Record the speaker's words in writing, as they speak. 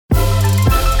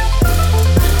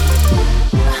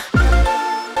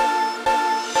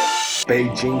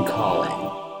Beijing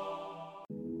Calling.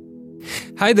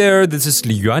 Hi there, this is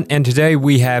Li Yuan, and today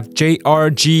we have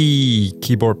JRG,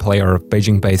 keyboard player of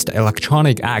Beijing-based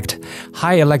electronic act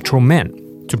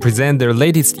Hielektromen, to present their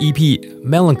latest EP,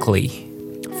 Melancholy.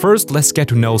 First, let's get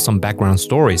to know some background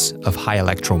stories of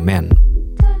Hielektromen.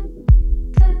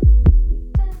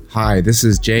 Hi, this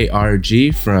is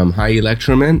JRG from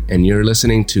Hielektromen, and you're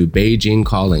listening to Beijing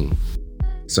Calling.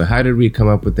 So how did we come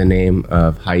up with the name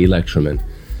of Hielektromen?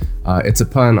 It's a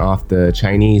pun off the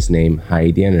Chinese name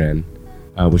Haidianren,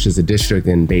 which is a district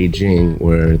in Beijing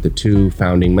where the two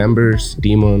founding members,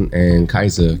 Demon and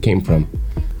Kaiser, came from.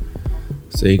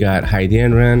 So you got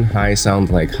Haidianren, Hai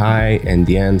sounds like high, and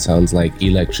Dian sounds like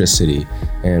electricity.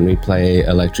 And we play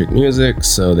electric music,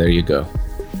 so there you go.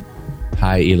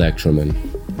 Hielektromen.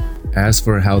 As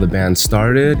for how the band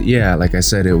started, like I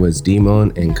said, it was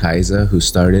Demon and Kaiser who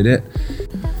started it.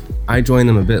 I joined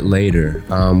them a bit later.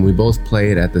 We both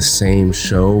played at the same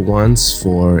show once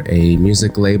for a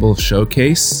music label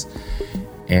showcase,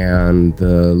 and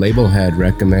the label had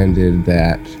recommended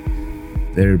that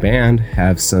their band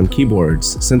have some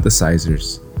keyboards,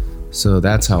 synthesizers. So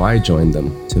that's how I joined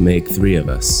them, to make three of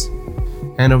us.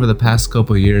 And over the past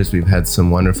couple of years, we've had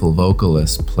some wonderful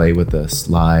vocalists play with us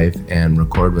live and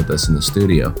record with us in the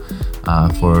studio.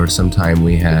 For some time,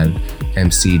 we had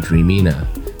MC Dreamina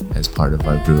as part of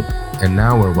our group. And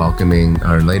now we're welcoming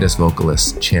our latest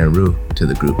vocalist, Chen Ru, to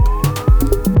the group.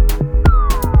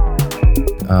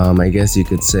 I guess you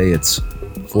could say it's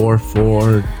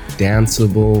 4/4,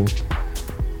 danceable,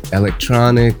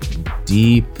 electronic,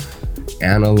 deep,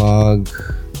 analog,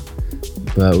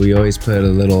 but we always put a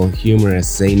little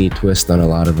humorous, zany twist on a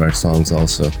lot of our songs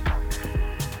also.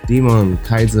 Demon,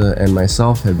 Kaiser, and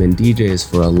myself have been DJs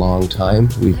for a long time.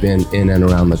 We've been in and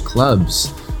around the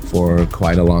clubs for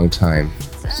quite a long time.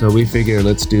 So we figure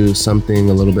let's do something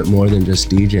a little bit more than just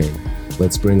DJing.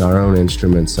 Let's bring our own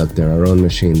instruments up there, our own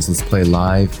machines. Let's play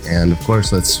live, and of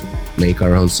course, let's make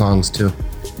our own songs too.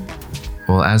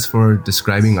 Well, as for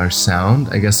describing our sound,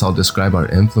 I guess I'll describe our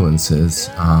influences.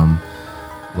 A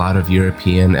lot of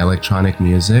European electronic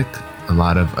music, a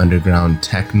lot of underground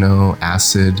techno,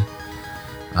 acid,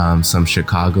 some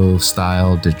Chicago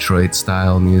style, Detroit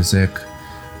style music.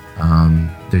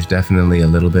 There's definitely a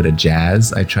little bit of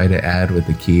jazz I try to add with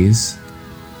the keys.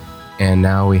 And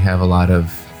now we have a lot of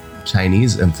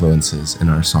Chinese influences in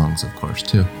our songs, of course,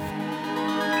 too.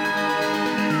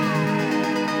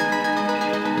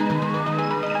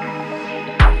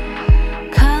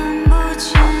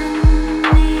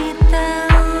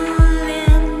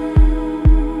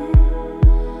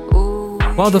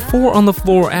 While the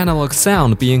 4-on-the-floor analog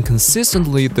sound being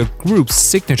consistently the group's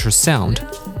signature sound,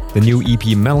 the new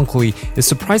EP Melancholy is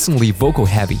surprisingly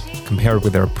vocal-heavy compared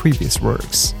with their previous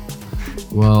works.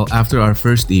 Well, after our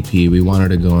first EP, we wanted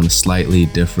to go in a slightly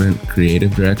different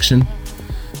creative direction.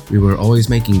 We were always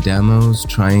making demos,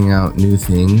 trying out new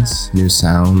things, new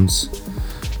sounds.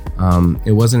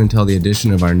 It wasn't until the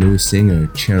addition of our new singer,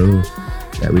 Chen Ru,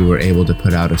 that we were able to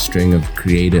put out a string of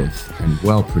creative and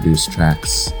well-produced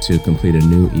tracks to complete a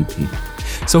new EP.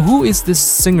 So who is this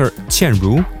singer Chen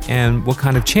Ru, and what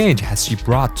kind of change has she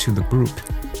brought to the group?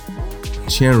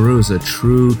 Chen Ru is a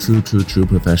true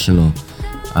professional.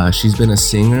 She's been a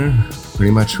singer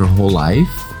pretty much her whole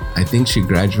life. I think she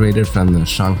graduated from the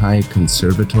Shanghai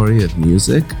Conservatory of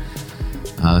Music,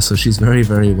 so she's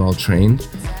very well trained.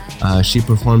 She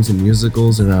performs in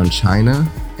musicals around China,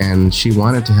 and she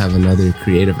wanted to have another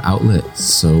creative outlet,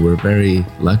 so we're very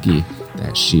lucky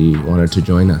that she wanted to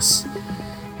join us.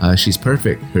 She's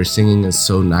perfect. Her singing is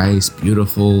so nice,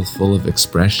 beautiful, full of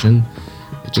expression.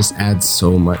 It just adds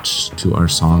so much to our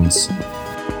songs.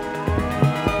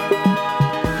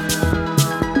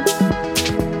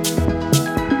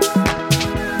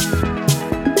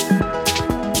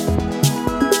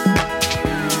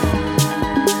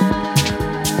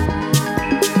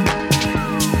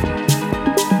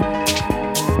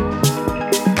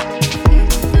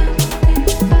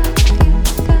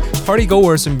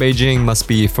 Partygoers in Beijing must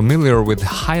be familiar with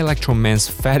Hielektromen's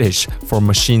fetish for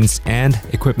machines and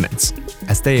equipments,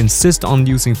 as they insist on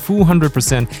using full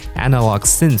 100% analog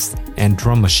synths and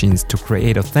drum machines to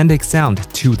create authentic sound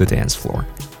to the dance floor.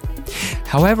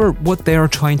 However, what they are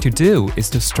trying to do is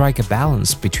to strike a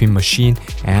balance between machine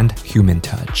and human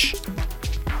touch.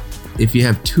 If you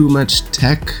have too much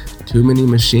tech, too many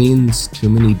machines, too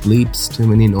many bleeps, too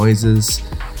many noises,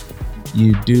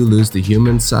 you do lose the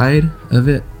human side of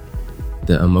it.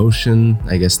 The emotion,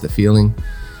 I guess the feeling.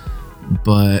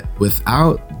 But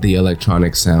without the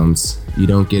electronic sounds, you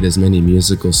don't get as many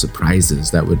musical surprises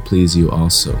that would please you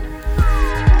also.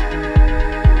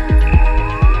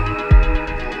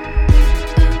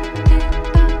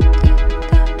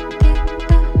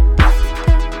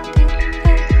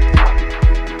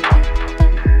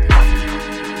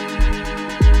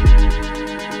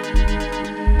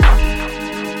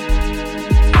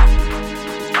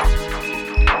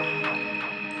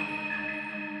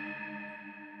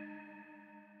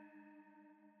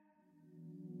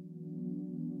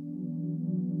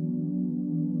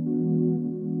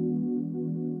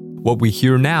 What we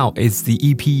hear now is the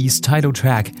EP's title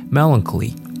track,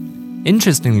 Melancholy.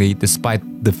 Interestingly,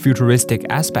 despite the futuristic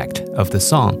aspect of the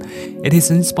song, it is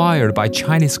inspired by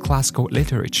Chinese classical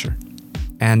literature.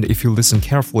 And if you listen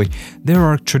carefully, there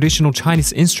are traditional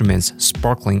Chinese instruments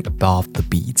sparkling above the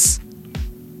beats.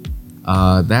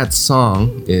 That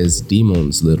song is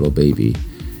Demon's little baby.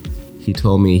 He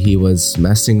told me he was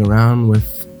messing around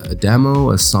with a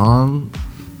demo, a song,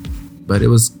 but it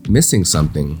was missing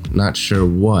something. Not sure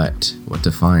what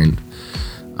to find.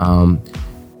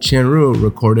 Qianru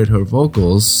recorded her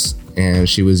vocals, and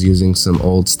she was using some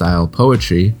old-style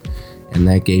poetry, and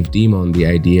that gave Demon the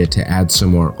idea to add some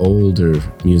more older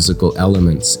musical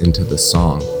elements into the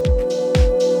song.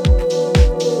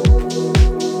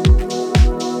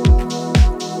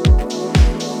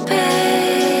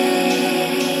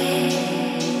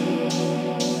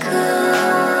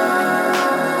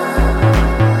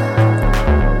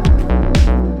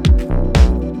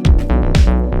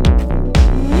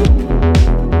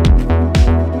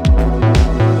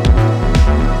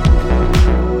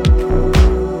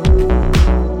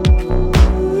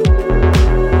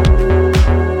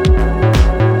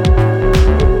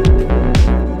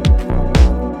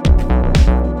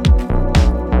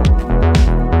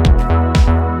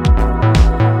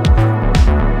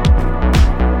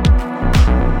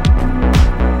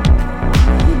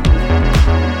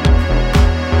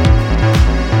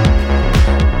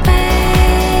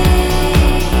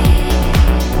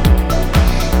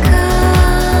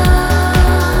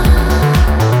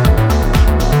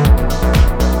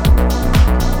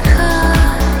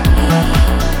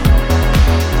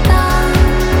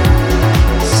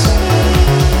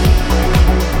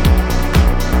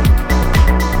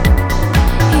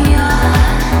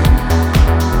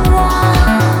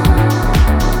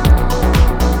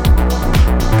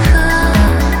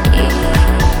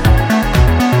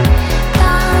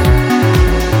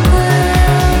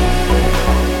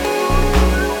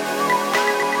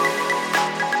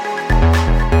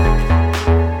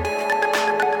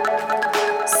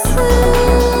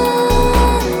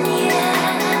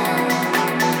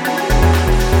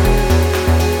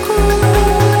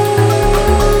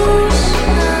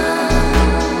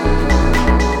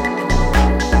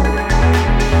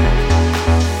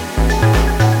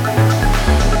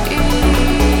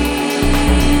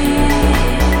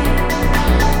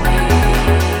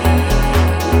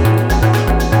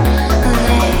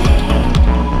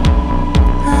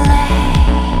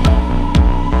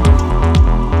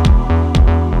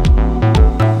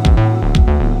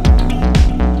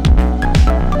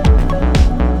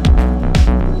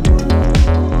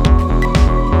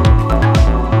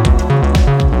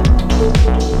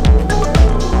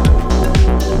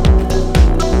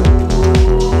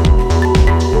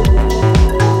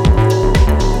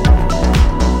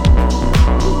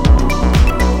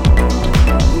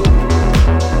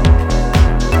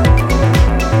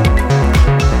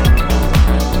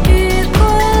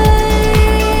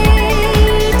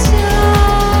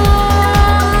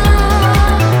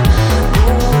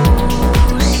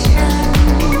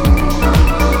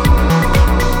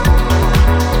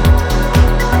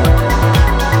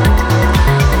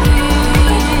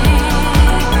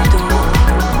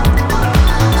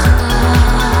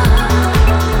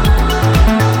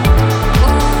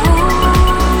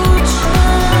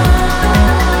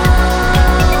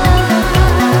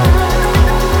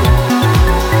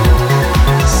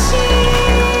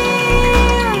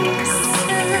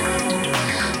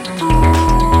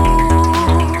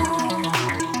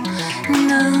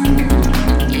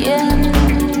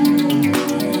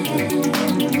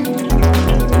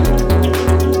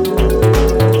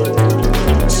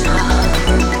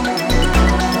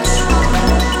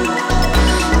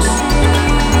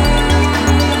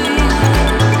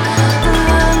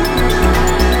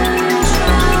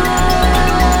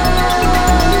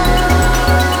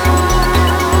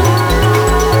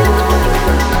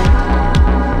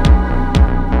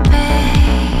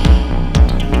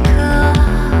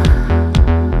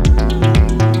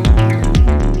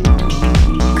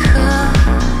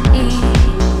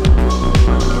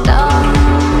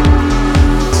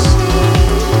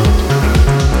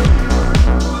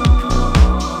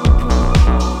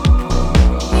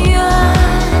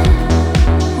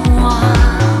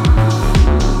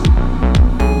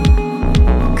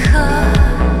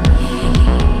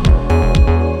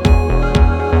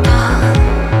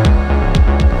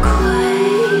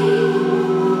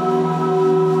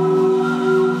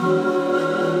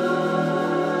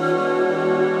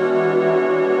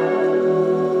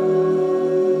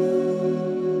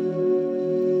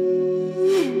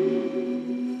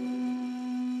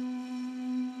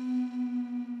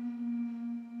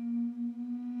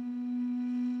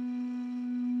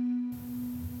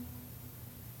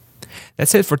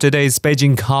 That's it for today's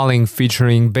Beijing Calling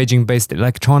featuring Beijing-based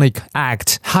electronic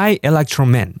act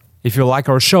Hielektromen. If you like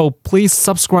our show, please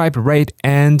subscribe, rate,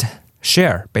 and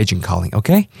share Beijing Calling,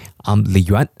 okay? I'm Li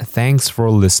Yuan. Thanks for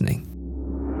listening.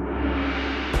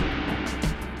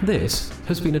 This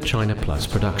has been a China Plus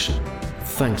production.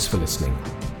 Thanks for listening.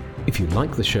 If you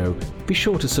like the show, be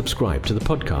sure to subscribe to the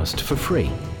podcast for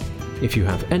free. If you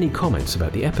have any comments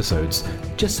about the episodes,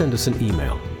 just send us an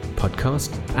email,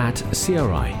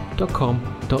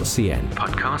 podcast@cri.com.cn.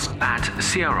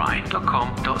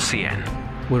 podcast@cri.com.cn.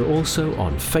 We're also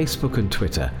on Facebook and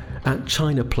Twitter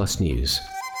 @China Plus News.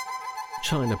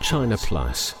 China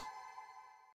Plus.